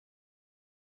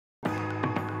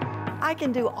I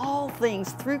can do all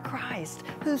things through Christ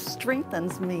who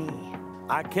strengthens me.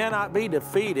 I cannot be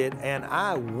defeated, and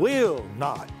I will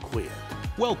not quit.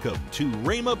 Welcome to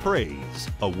Rhema Praise,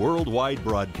 a worldwide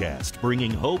broadcast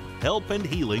bringing hope, help, and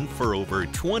healing for over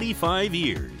 25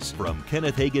 years from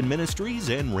Kenneth Hagin Ministries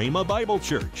and Rhema Bible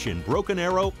Church in Broken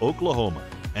Arrow, Oklahoma.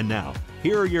 And now,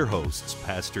 here are your hosts,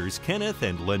 Pastors Kenneth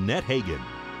and Lynette Hagin.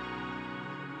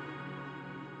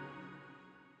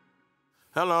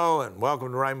 Hello, and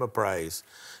welcome to Rhema Praise.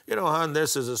 You know, hon,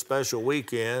 this is a special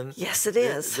weekend. Yes, it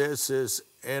is. This is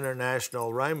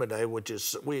International Rhema Day, which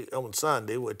is on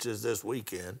Sunday, which is this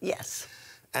weekend. Yes.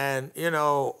 And, you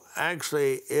know,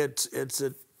 actually, it's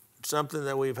something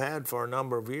that we've had for a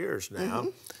number of years now.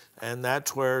 And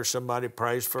that's where somebody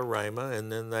prays for Rhema,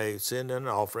 and then they send in an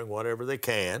offering, whatever they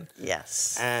can.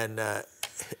 Yes. And,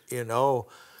 you know,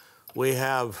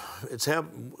 it's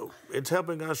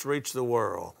helping us reach the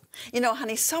world. You know,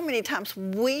 honey, so many times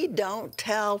we don't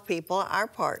tell people, our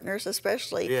partners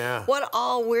especially, what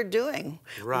all we're doing.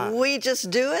 Right. We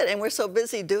just do it, and we're so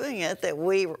busy doing it that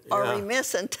we are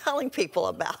remiss in telling people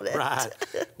about it. Right.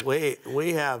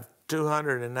 We have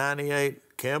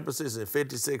 298 campuses in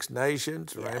 56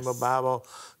 nations, Rhema Bible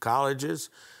colleges.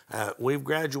 We've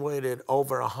graduated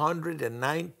over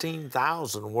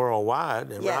 119,000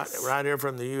 worldwide, and right here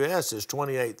from the U.S. is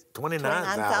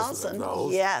 29,000 of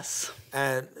those. Yes.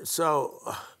 And so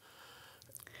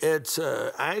it's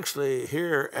actually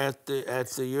here at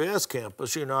the U.S.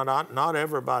 campus. You know, not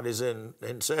everybody's in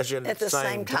session at the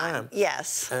same time.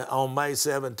 Yes. On May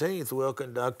 17th, we'll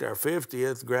conduct our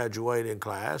 50th graduating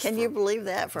class. Can you believe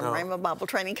that from Rhema Bible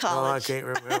Training College? No, I can't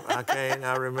remember. I can't.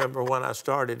 I remember when I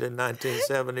started in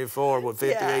 1974 with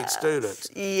 58 students.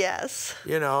 Yes.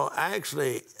 You know,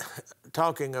 actually,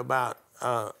 talking about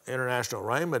International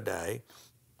Rhema Day,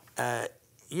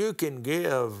 you can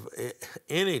give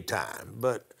anytime,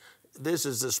 but this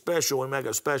is we make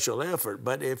a special effort.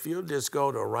 But if you just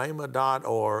go to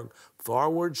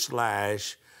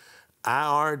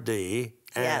rhema.org/IRD,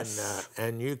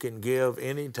 and you can give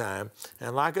anytime.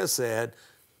 And like I said,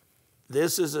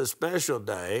 this is a special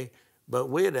day, but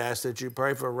we'd ask that you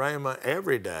pray for Rhema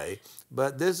every day.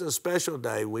 But this is a special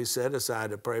day we set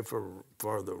aside to pray for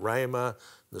the Rhema,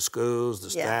 the schools, the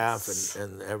staff,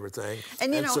 and everything.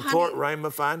 And, you know, support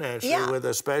Rhema financially with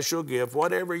a special gift,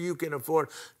 whatever you can afford.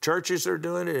 Churches are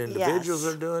doing it, individuals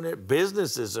are doing it,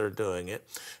 businesses are doing it.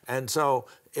 And so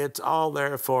it's all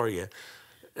there for you.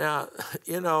 Now,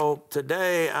 you know,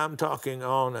 today I'm talking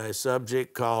on a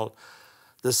subject called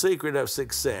The Secret of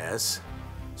Success.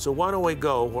 So why don't we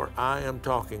go where I am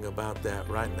talking about that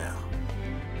right now.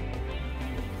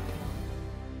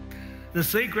 The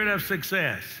secret of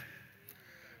success.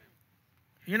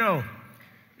 You know,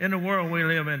 in the world we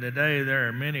live in today, there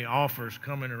are many offers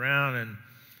coming around,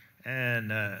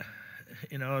 and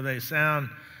you know, they sound,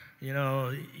 you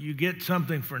know, you get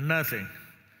something for nothing,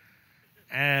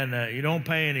 and you don't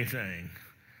pay anything.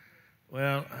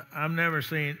 Well, I've never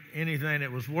seen anything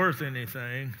that was worth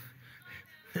anything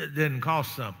that didn't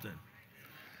cost something.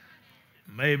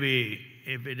 Maybe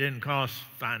if it didn't cost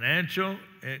financial,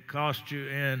 it cost you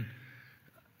in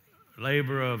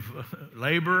labor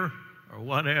or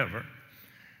whatever.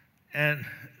 And,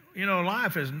 you know,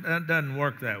 life doesn't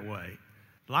work that way.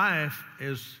 Life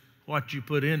is what you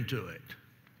put into it,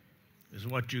 is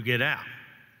what you get out.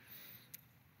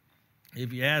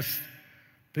 If you ask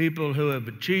people who have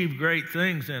achieved great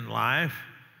things in life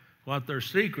what their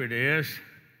secret is,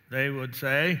 they would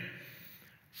say,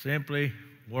 simply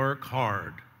work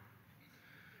hard.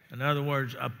 In other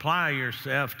words, apply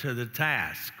yourself to the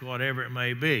task, whatever it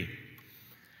may be.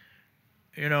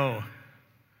 You know,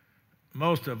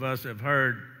 most of us have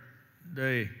heard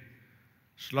the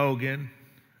slogan,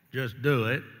 just do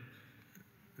it.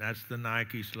 That's the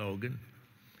Nike slogan.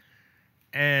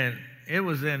 And it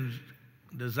was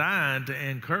designed to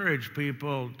encourage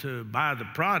people to buy the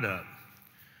product.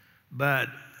 But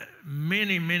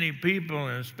many, many people,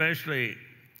 and especially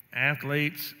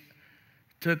athletes,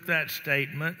 took that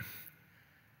statement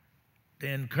to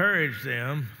encourage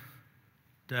them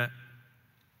to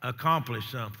accomplish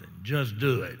something. Just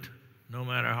do it, no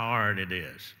matter how hard it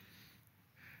is.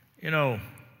 You know,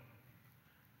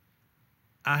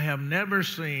 I have never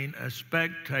seen a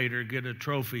spectator get a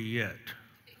trophy yet.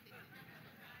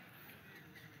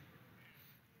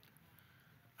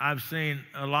 I've seen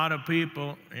a lot of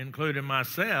people, including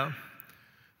myself,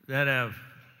 that have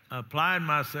applied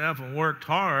myself and worked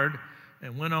hard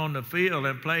and went on the field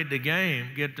and played the game,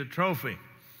 get the trophy.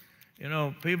 You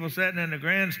know, people sitting in the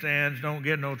grandstands don't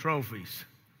get no trophies.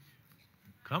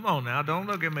 Come on now, don't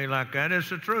look at me like that. It's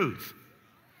the truth.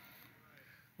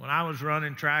 When I was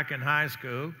running track in high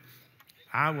school,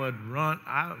 I would run,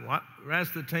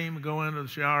 rest of the team would go into the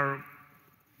shower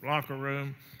locker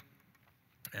room,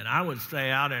 and I would stay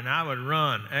out and I would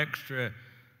run extra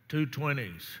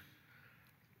 220s.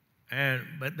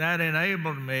 But that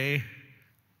enabled me,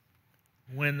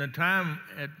 when the time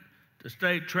at the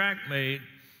state track meet,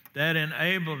 that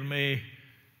enabled me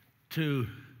to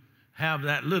have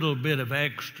that little bit of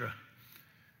extra.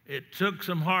 It took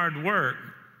some hard work,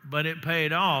 but it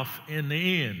paid off in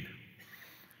the end.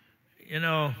 You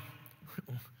know,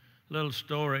 little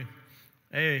story.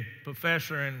 A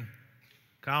professor in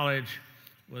college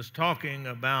was talking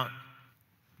about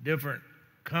different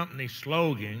company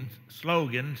slogans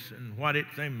and what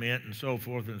they meant and so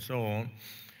forth and so on.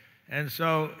 And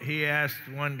so he asked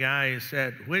one guy, he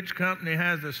said, which company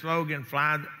has the slogan,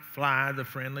 fly the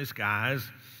friendly skies?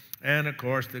 And of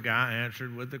course the guy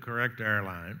answered with the correct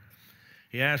airline.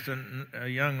 He asked a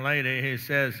young lady, he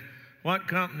says, what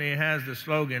company has the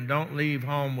slogan, don't leave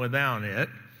home without it?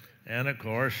 And of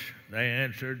course they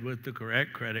answered with the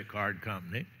correct credit card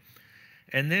company.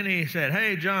 And then he said,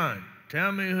 hey John,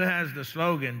 tell me who has the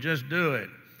slogan, just do it.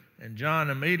 And John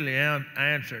immediately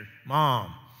answered,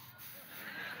 Mom.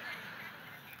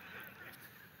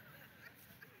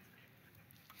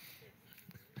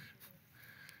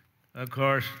 Of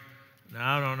course,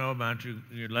 now I don't know about you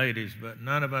ladies, but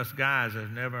none of us guys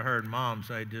have never heard Mom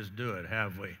say, just do it,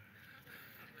 have we?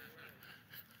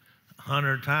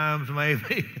 100 times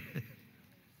maybe.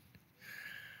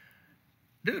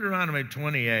 Deuteronomy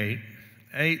 28,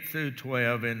 8 through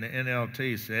 12 in the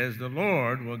NLT says, the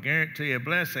Lord will guarantee a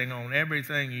blessing on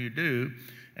everything you do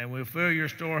and will fill your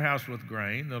storehouse with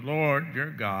grain. The Lord,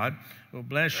 your God, will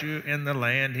bless you in the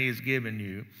land he has given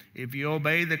you. If you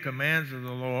obey the commands of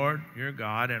the Lord, your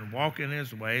God, and walk in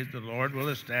his ways, the Lord will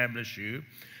establish you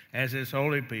as his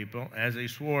holy people, as he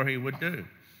swore he would do.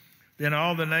 Then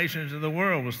all the nations of the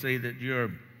world will see that you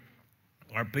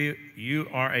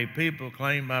are a people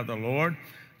claimed by the Lord,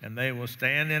 and they will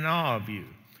stand in awe of you.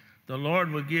 The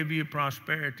Lord will give you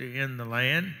prosperity in the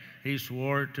land he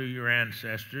swore to your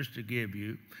ancestors to give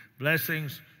you,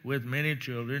 blessings with many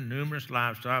children, numerous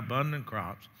livestock, abundant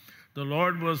crops. The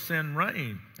Lord will send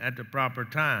rain at the proper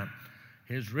time,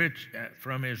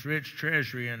 from his rich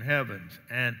treasury in heavens,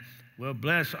 and will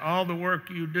bless all the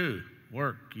work you do.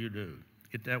 Work you do.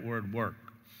 Get that word, work.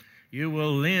 You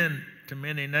will lend to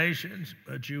many nations,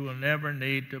 but you will never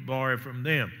need to borrow from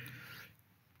them.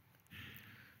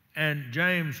 And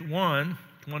James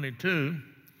 1:22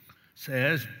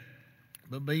 says,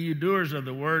 but be you doers of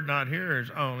the word, not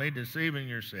hearers only, deceiving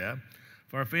yourself.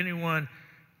 For if anyone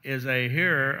is a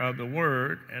hearer of the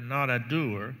word and not a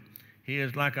doer, he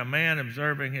is like a man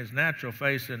observing his natural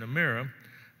face in a mirror.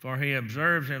 For he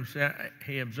observes himself,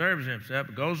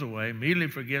 goes away, immediately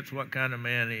forgets what kind of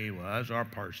man he was or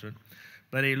person.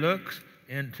 But he looks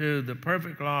into the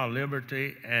perfect law of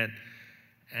liberty and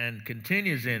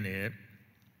continues in it,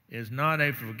 is not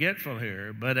a forgetful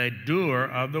hearer, but a doer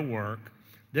of the work.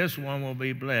 This one will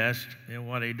be blessed in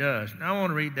what he does. Now, I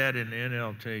want to read that in the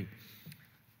NLT.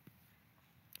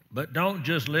 But don't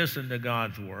just listen to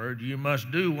God's word. You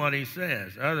must do what he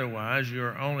says. Otherwise,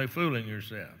 you're only fooling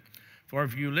yourself. For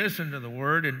if you listen to the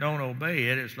word and don't obey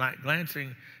it, it's like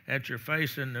glancing at your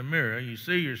face in the mirror. You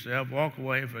see yourself, walk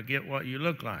away, and forget what you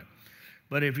look like.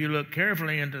 But if you look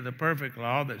carefully into the perfect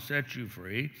law that sets you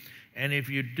free, and if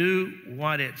you do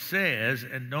what it says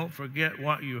and don't forget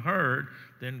what you heard,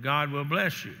 then God will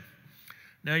bless you.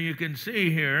 Now you can see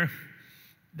here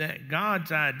that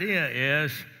God's idea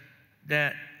is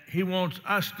that he wants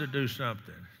us to do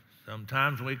something.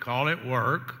 Sometimes we call it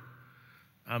work.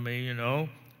 I mean, you know,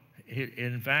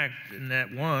 in fact, in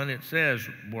that one, it says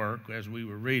work, as we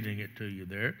were reading it to you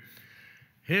there.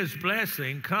 His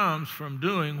blessing comes from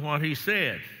doing what he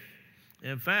said.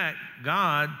 In fact,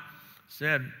 God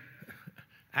said,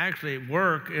 actually,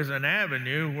 work is an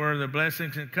avenue where the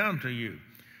blessings can come to you.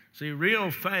 See,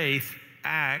 real faith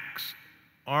acts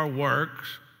or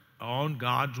works on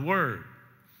God's word.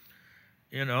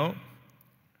 You know,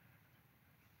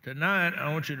 tonight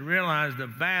I want you to realize the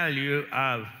value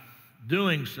of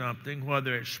doing something,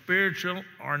 whether it's spiritual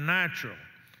or natural.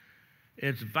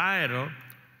 It's vital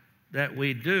that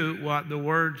we do what the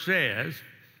word says,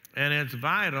 and it's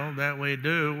vital that we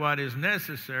do what is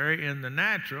necessary in the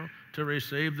natural to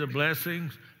receive the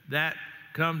blessings that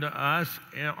come to us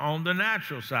on the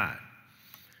natural side.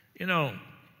 You know,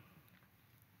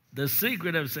 the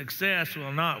secret of success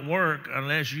will not work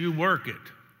unless you work it.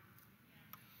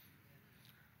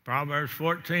 Proverbs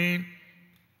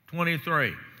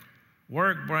 14:23.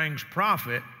 Work brings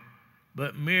profit,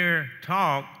 but mere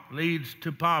talk leads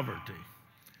to poverty.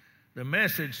 The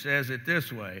Message says it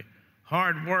this way: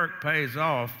 Hard work pays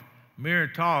off. Mere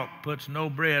talk puts no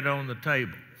bread on the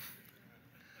table.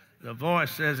 The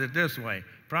Voice says it this way: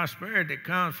 prosperity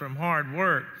comes from hard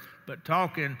work, but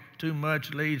talking too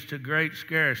much leads to great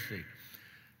scarcity.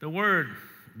 The word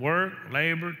work,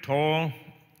 labor, toil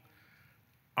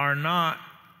are not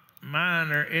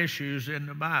minor issues in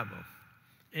the Bible.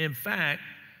 In fact,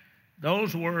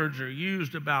 those words are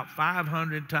used about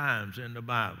 500 times in the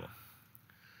Bible.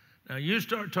 Now, you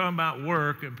start talking about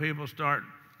work and people start,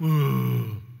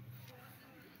 whoa.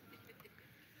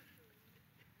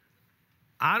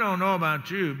 I don't know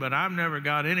about you, but I've never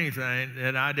got anything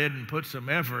that I didn't put some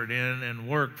effort in and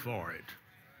work for it.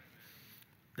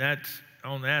 That's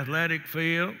on the athletic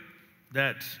field.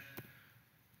 That's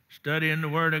studying the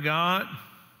Word of God.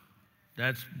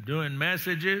 That's doing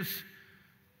messages.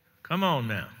 Come on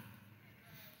now.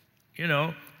 You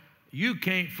know, you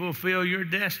can't fulfill your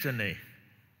destiny.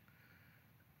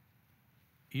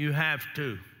 You have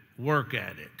to work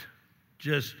at it.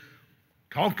 Just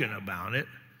talking about it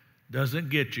doesn't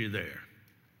get you there.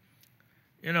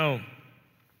 You know,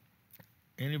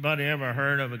 anybody ever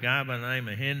heard of a guy by the name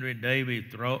of Henry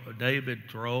David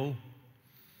Thoreau?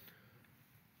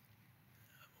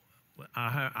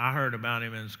 I heard about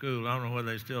him in school. I don't know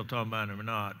whether they still talk about him or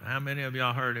not. How many of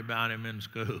y'all heard about him in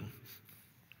school?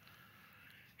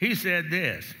 He said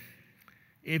this: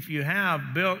 if you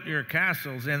have built your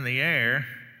castles in the air,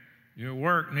 your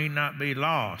work need not be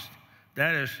lost.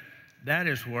 That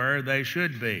is where they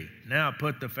should be. Now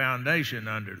put the foundation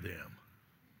under them.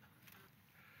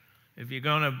 If you're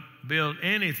going to build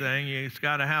anything, it's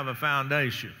got to have a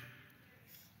foundation.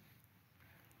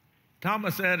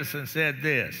 Thomas Edison said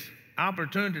this: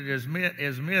 opportunity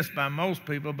is missed by most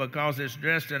people because it's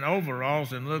dressed in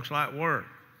overalls and looks like work.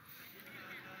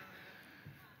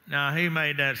 Now, he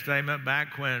made that statement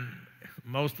back when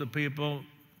most of the people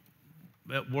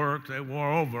at work, they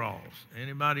wore overalls.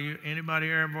 Anybody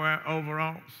here ever wear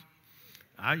overalls?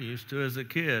 I used to as a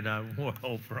kid. I wore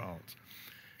overalls.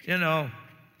 You know,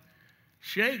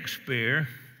 Shakespeare,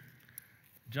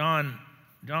 John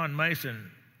Mason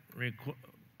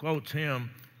quotes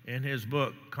him in his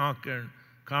book, Conquering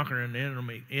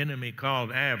an Enemy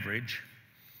Called Average.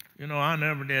 You know, I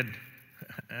never did,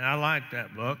 and I like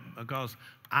that book because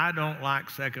I don't like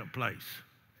second place.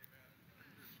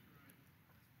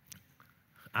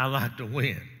 I like to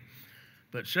win.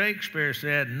 But Shakespeare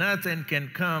said, nothing can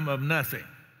come of nothing.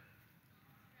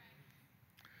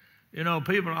 You know,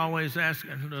 people are always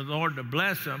asking the Lord to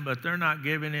bless them, but they're not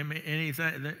giving him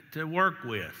anything to work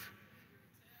with.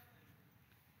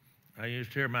 I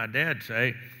used to hear my dad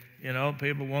say, you know,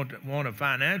 people want a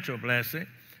financial blessing.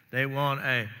 They want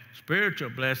a spiritual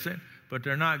blessing, but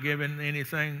they're not giving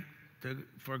anything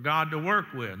for God to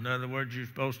work with. In other words, you're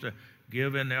supposed to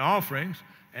give in the offerings,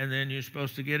 and then you're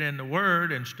supposed to get in the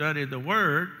Word and study the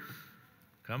Word.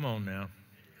 Come on now.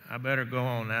 I better go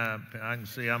on now. I can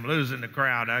see I'm losing the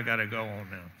crowd. I got to go on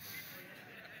now.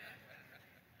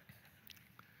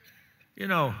 You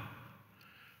know,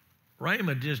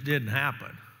 Rhema just didn't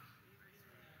happen.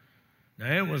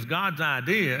 Now, it was God's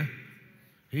idea.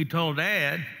 He told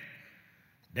Dad.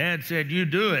 Dad said, you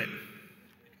do it.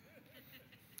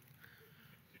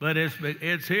 But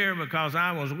it's here because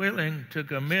I was willing to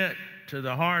commit to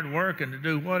the hard work and to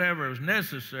do whatever was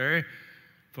necessary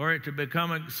for it to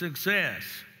become a success.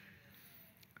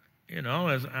 You know,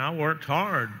 as I worked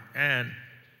hard,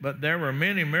 but there were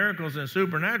many miracles and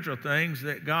supernatural things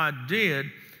that God did,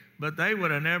 but they would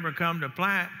have never come to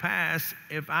pass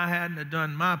if I hadn't have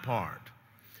done my part.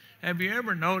 Have you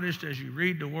ever noticed as you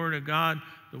read the Word of God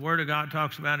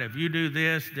talks about if you do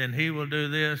this, then He will do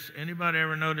this. Anybody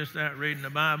ever noticed that reading the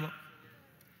Bible?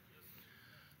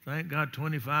 Thank God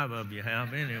 25 of you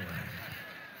have anyway.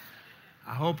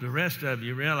 I hope the rest of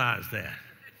you realize that.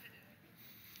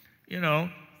 You know,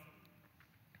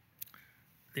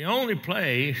 the only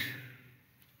place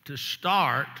to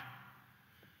start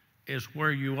is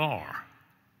where you are.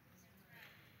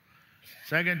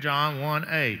 2 John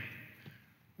 1:8.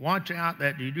 Watch out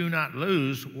that you do not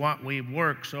lose what we've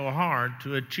worked so hard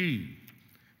to achieve.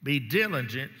 Be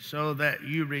diligent so that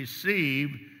you receive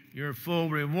your full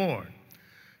reward.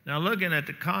 Now, looking at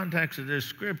the context of this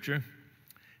scripture,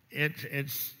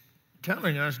 it's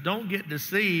telling us don't get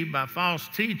deceived by false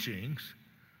teachings,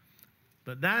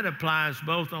 but that applies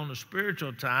both on the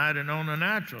spiritual side and on the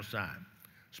natural side.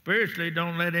 Spiritually,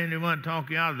 don't let anyone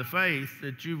talk you out of the faith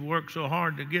that you've worked so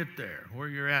hard to get there, where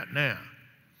you're at now.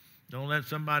 Don't let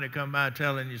somebody come by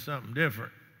telling you something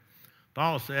different.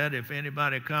 Paul said, if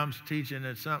anybody comes teaching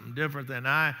it something different than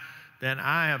I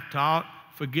have taught,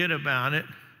 forget about it.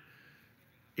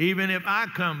 Even if I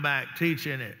come back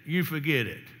teaching it, you forget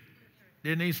it.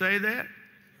 Didn't he say that?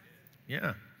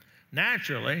 Yeah.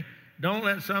 Naturally, don't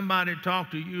let somebody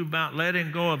talk to you about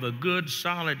letting go of a good,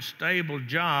 solid, stable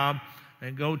job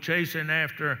and go chasing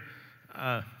after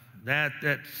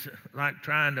that's like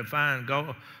trying to find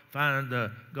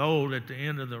the gold at the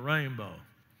end of the rainbow.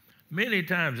 Many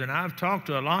times, and I've talked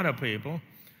to a lot of people,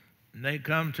 and they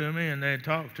come to me and they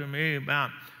talk to me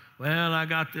about, well, I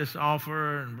got this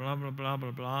offer and blah, blah, blah,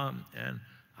 blah, blah. And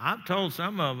I've told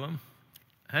some of them,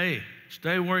 hey,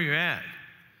 stay where you're at.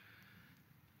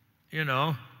 You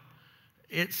know,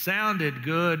 it sounded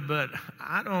good, but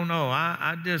I don't know.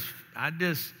 It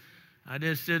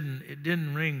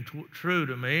didn't ring true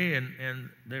to me. And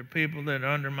there are people that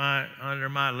are under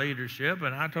my leadership,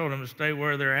 and I told them to stay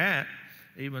where they're at.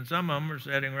 Even some of them are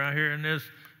sitting right here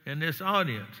in this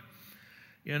audience.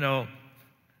 You know,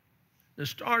 the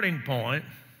starting point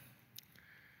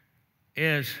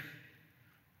is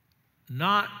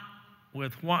not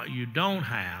with what you don't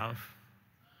have,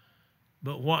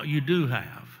 but what you do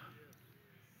have.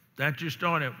 That's your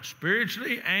starting,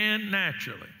 spiritually and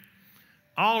naturally.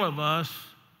 All of us,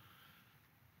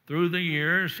 through the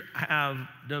years, have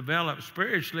developed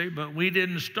spiritually, but we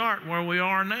didn't start where we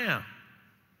are now.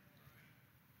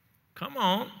 Come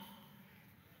on.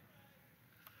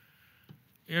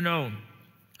 You know,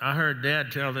 I heard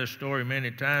Dad tell this story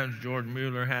many times. George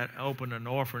Mueller had opened an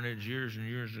orphanage years and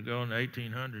years ago in the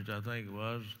 1800s, I think it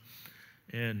was,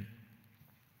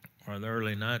 or the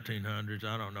early 1900s,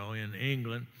 I don't know, in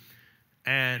England.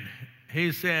 And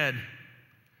he said,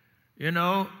 you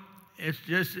know, it's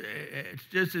just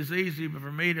as easy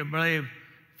for me to believe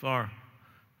for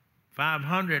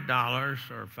 $500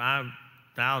 or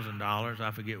 $5,000,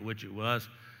 I forget which it was,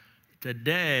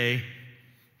 today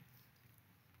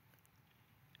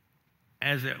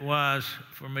as it was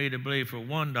for me to believe for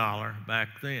 $1 back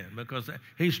then, because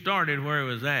he started where he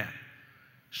was at.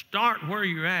 Start where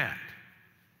you're at.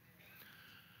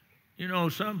 You know,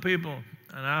 some people,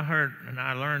 and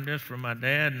I learned this from my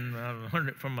dad, and I learned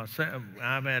it from myself.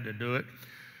 I've had to do it.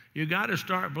 You got to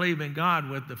start believing God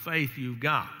with the faith you've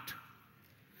got.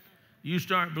 You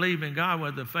start believing God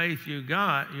with the faith you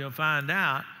got, you'll find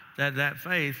out that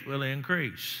faith will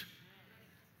increase.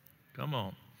 Come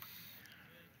on.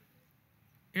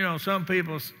 You know, some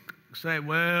people say,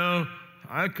 well,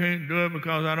 I can't do it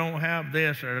because I don't have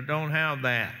this or I don't have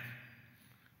that.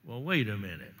 Well, wait a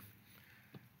minute.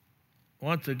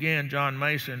 Once again, John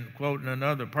Mason, quoting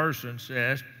another person,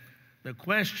 says, the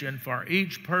question for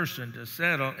each person to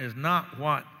settle is not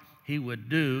what he would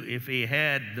do if he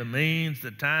had the means,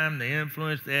 the time, the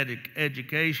influence, the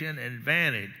education,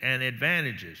 and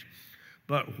advantages,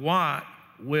 but what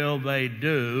will they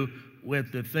do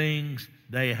with the things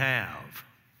they have?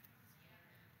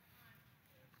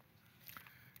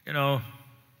 You know,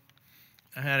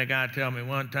 I had a guy tell me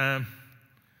one time,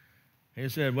 he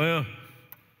said, well,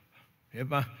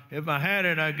 if I had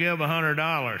it, I'd give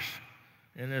 $100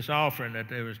 in this offering that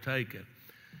they was taking.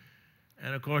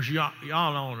 And of course, y'all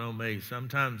don't know me.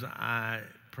 Sometimes I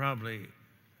probably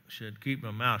should keep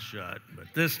my mouth shut, but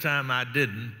this time I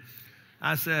didn't.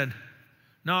 I said,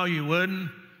 no, you wouldn't,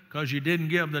 because you didn't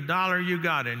give the dollar you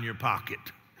got in your pocket.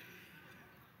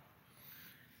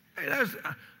 Hey,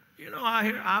 you know,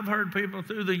 I've heard people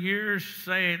through the years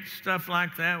say stuff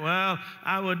like that. Well,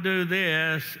 I would do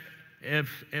this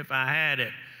if I had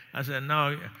it. I said,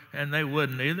 no, and they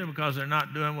wouldn't either, because they're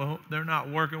not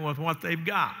working with what they've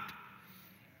got.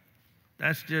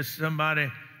 That's just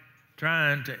somebody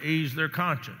trying to ease their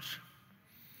conscience.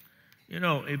 You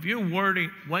know, if you're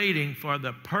waiting for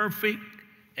the perfect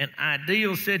and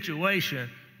ideal situation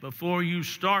before you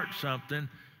start something,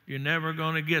 you're never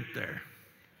going to get there.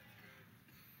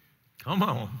 Come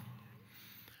on.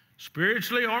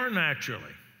 Spiritually or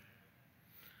naturally.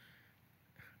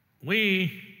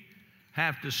 We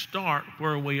have to start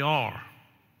where we are.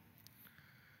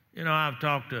 You know, I've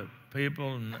talked to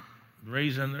people, and the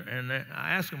reason, and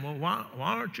I ask them, well, why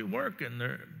aren't you working?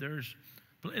 There's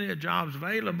plenty of jobs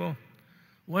available.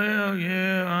 Well,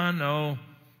 yeah, I know,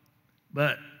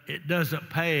 but it doesn't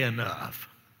pay enough.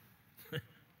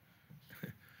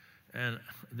 And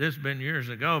this has been years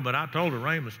ago, but I told a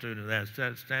Rhema student that,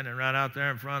 standing right out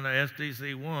there in front of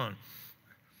SDC 1.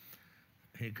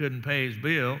 He couldn't pay his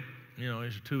bill, you know,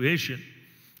 his tuition.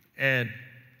 And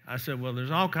I said, well,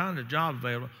 there's all kinds of jobs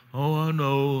available. Oh, I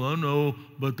know,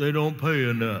 but they don't pay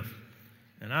enough.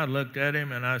 And I looked at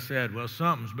him and I said, well,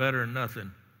 something's better than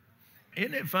nothing.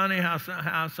 Isn't it funny how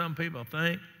some people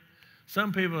think?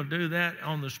 Some people do that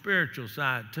on the spiritual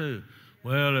side too.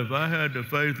 Well, if I had the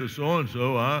faith of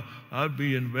so-and-so, I'd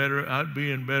be in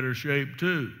better shape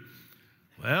too.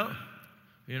 Well,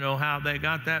 You know how they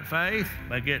got that faith?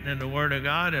 By getting in the Word of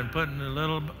God and putting a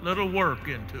little work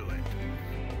into it.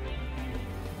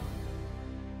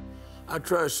 I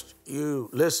trust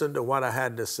you listened to what I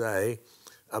had to say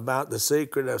about the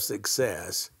secret of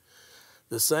success.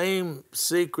 The same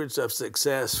secrets of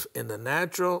success in the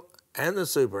natural and the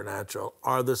supernatural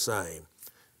are the same.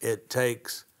 It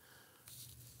takes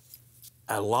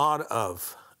a lot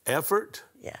of effort,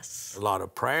 yes, a lot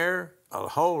of prayer,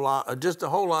 just a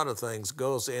whole lot of things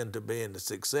goes into being a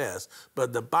success.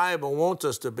 But the Bible wants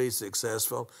us to be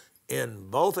successful in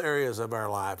both areas of our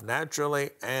life, naturally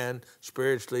and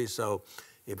spiritually. So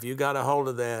if you got a hold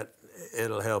of that,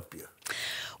 it'll help you.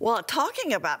 Well,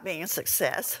 talking about being a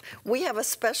success, we have a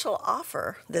special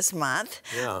offer this month.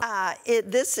 Yeah.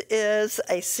 This is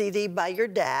a CD by your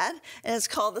dad, and it's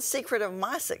called The Secret of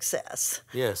My Success.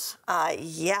 Yes. I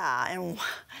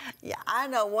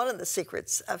know one of the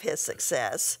secrets of his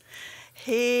success.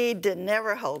 He did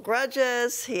never hold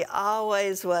grudges. He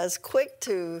always was quick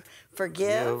to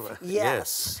forgive.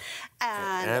 Yes.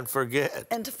 And forget.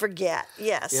 And to forget,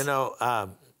 yes. You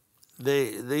know,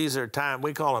 these are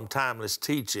we call them timeless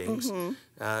teachings.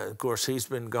 Mm-hmm. Of course, he's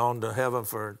been gone to heaven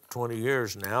for 20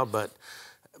 years now, but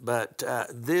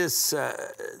these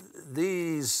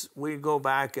we go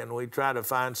back and we try to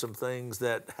find some things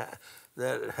that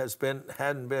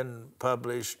hadn't been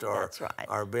published or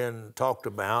been talked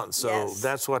about. So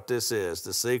that's what this is,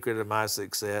 The Secret of My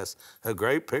Success. A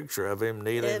great picture of him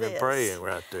kneeling and praying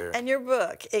right there. And your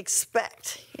book,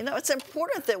 Expect. You know, it's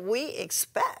important that we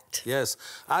expect. Yes.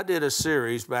 I did a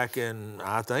series back in,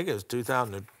 I think it was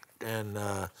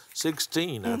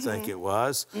 2016, I think it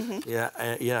was.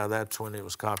 Mm-hmm. Yeah, that's when it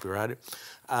was copyrighted.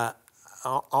 I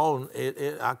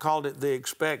called it the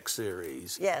Expect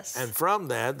series. Yes. And from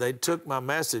that, they took my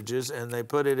messages and they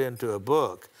put it into a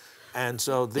book. And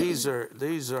so these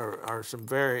are some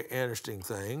very interesting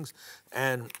things.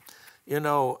 And, you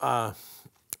know,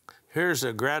 here's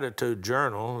a gratitude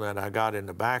journal that I got in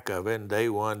the back of it, and day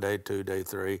 1, day 2, day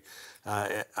 3.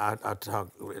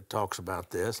 It talks about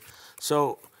this.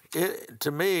 So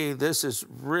to me, this is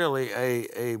really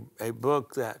a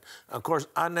book that, of course,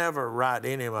 I never write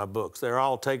any of my books. They're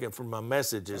all taken from my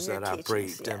messages that I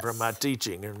preached and from my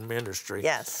teaching and ministry.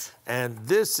 Yes. And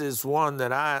this is one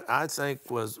that I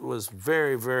think was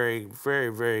very, very, very,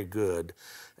 very good.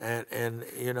 And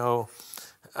you know,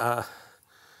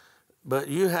 but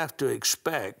you have to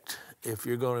expect if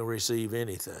you're going to receive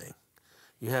anything.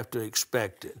 You have to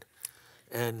expect it.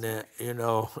 And, you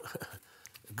know,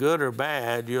 good or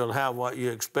bad, you'll have what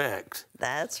you expect.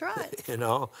 That's right. You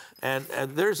know, and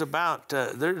there's about,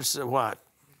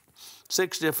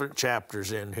 6 different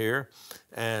chapters in here.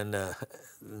 And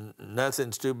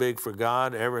nothing's too big for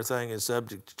God. Everything is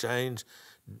subject to change.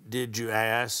 Did you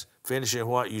ask? Finishing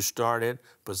what you started,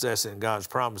 possessing God's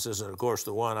promises, and of course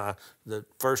the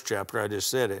first chapter I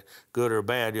just said it. Good or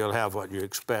bad, you'll have what you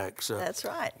expect. So that's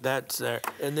right. That's there,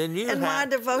 and then you. And my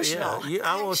devotional.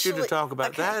 I want you to talk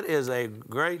about that. Is a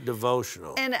great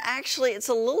devotional. And actually, it's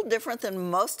a little different than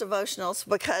most devotionals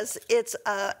because it's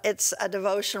a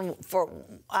devotion for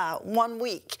 1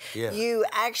 week. Yeah. You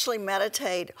actually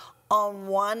meditate on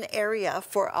one area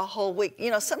for a whole week.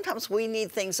 You know, sometimes we need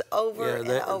things over and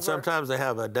over. Sometimes they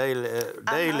have a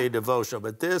daily devotional,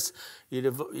 but this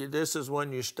is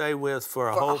one you stay with for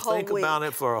a whole week. About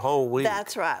it for a whole week.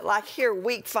 That's right. Like here,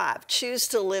 week 5, choose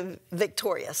to live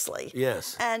victoriously.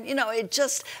 Yes. And you know, it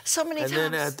just so many times.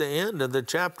 And then at the end of the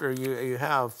chapter, you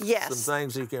have some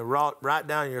things you can write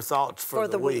down your thoughts for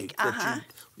the week that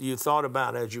you thought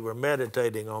about as you were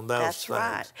meditating on those things.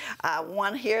 That's right.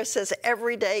 One here says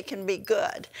every day can be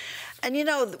good. And you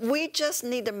know, we just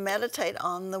need to meditate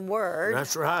on the Word.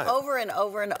 That's right. Over and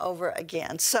over and over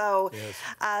again. So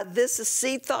this is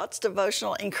Seed Thoughts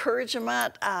Devotional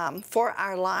Encouragement for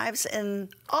our lives. And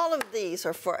all of these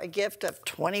are for a gift of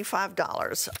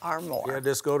 $25 or more. Yeah,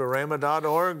 just go to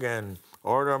rhema.org and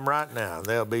order them right now.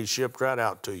 They'll be shipped right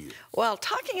out to you. Well,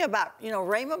 talking about, you know,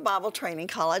 Rhema Bible Training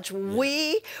College,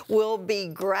 we will be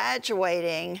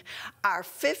graduating our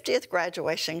 50th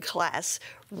graduation class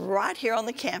right here on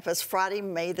the campus Friday,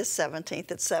 May the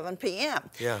 17th at 7 p.m.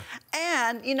 Yeah.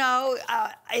 And, you know,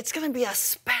 it's going to be a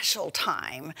special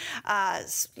time.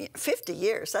 50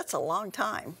 years, that's a long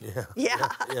time. Yeah.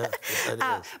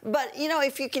 But, you know,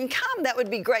 if you can come, that would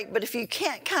be great. But if you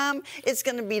can't come, it's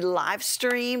going to be live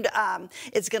streamed.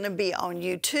 It's going to be on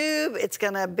YouTube. It's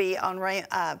going to be on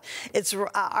RBTC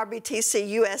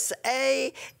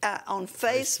USA, on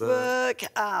Facebook,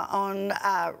 on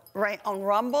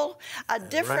Rumble,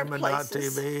 different places.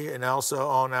 Rhema.tv, and also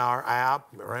on our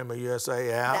app, Rhema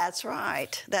USA app. That's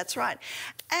right.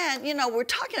 And, you know, we're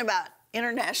talking about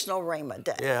International Rhema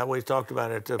Day. Yeah, we talked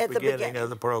about it at the beginning of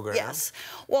the program. Yes.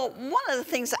 Well, one of the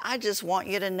things that I just want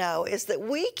you to know is that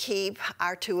we keep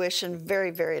our tuition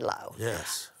very, very low.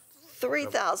 Yes.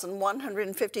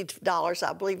 $3,150,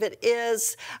 I believe it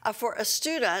is, for a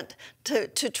student to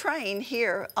train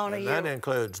here on a year. That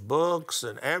includes books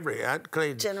and that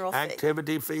includes general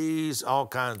activity fees, all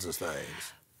kinds of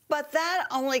things. But that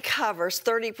only covers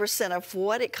 30% of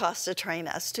what it costs to train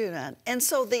a student. And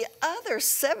so the other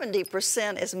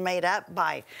 70% is made up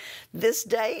by this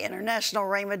day, International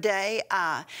Rhema Day,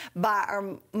 by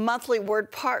our monthly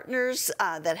word partners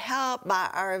that help, by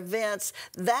our events.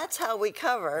 That's how we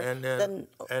cover and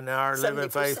our 70%. Living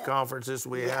Faith conferences,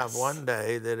 we have one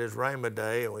day that is Rhema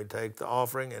Day, and we take the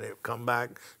offering and it come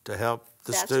back to help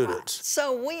the students. Right.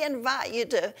 So we invite you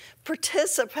to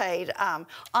participate on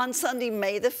Sunday,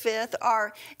 May the 5th,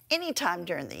 or anytime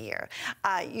during the year.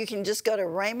 You can just go to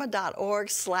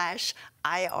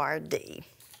rhema.org/IRD.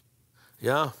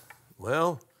 Yeah,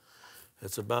 well,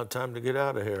 it's about time to get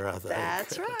out of here, I think.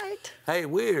 That's right. Hey,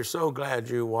 we are so glad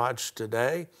you watched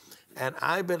today. And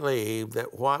I believe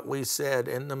that what we said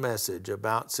in the message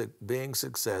about being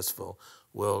successful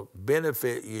will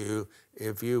benefit you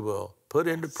if you will put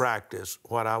into practice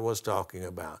what I was talking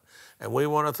about. And we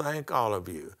want to thank all of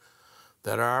you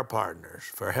that are our partners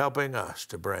for helping us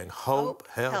to bring hope,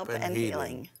 help and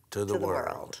healing to the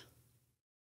world.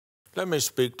 Let me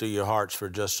speak to your hearts for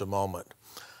just a moment.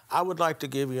 I would like to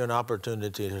give you an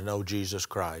opportunity to know Jesus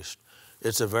Christ.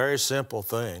 It's a very simple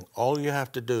thing. All you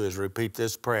have to do is repeat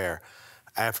this prayer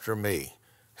after me.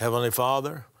 Heavenly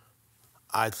Father,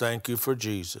 I thank you for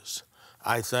Jesus.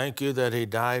 I thank you that he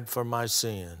died for my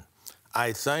sin.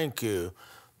 I thank you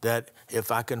that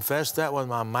if I confess that with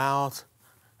my mouth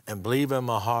and believe in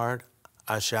my heart,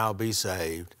 I shall be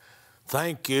saved.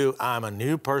 Thank you. I'm a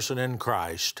new person in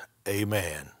Christ.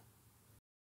 Amen.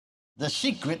 The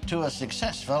secret to a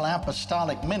successful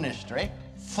apostolic ministry,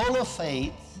 full of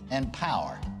faith and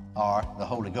power, are the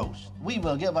Holy Ghost. We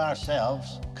will give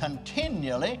ourselves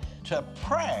continually to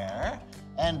prayer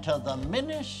and to the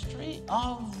ministry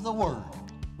of the Word.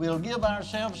 We'll give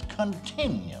ourselves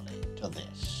continually to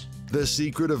this. The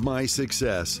Secret of My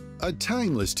Success, a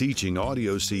timeless teaching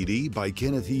audio CD by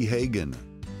Kenneth E. Hagin.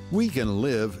 We can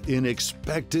live in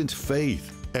expectant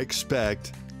faith.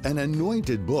 Expect an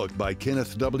anointed book by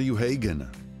Kenneth W. Hagin.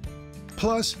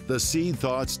 Plus, the Seed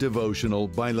Thoughts devotional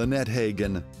by Lynette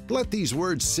Hagin. Let these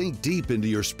words sink deep into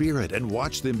your spirit and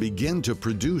watch them begin to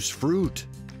produce fruit.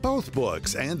 Both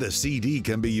books and the CD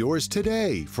can be yours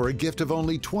today for a gift of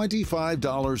only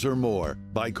 $25 or more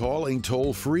by calling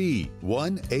toll-free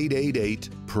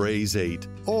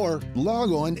 1-888-PRAISE-8 or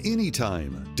log on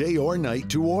anytime, day or night,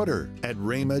 to order at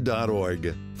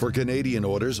rhema.org. For Canadian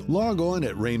orders, log on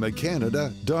at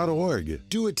rhemacanada.org.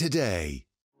 Do it today.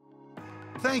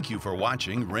 Thank you for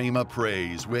watching Rhema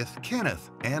Praise with Kenneth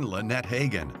and Lynette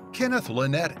Hagin. Kenneth,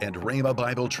 Lynette, and Rhema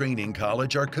Bible Training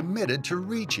College are committed to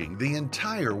reaching the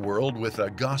entire world with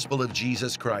the gospel of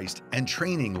Jesus Christ and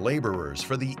training laborers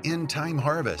for the end-time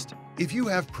harvest. If you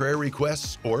have prayer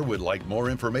requests or would like more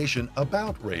information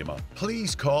about Rhema,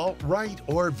 please call, write,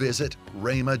 or visit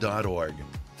rhema.org.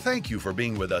 Thank you for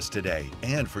being with us today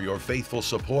and for your faithful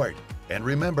support. And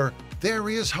remember, there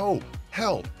is hope,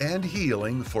 help, and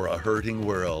healing for a hurting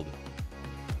world.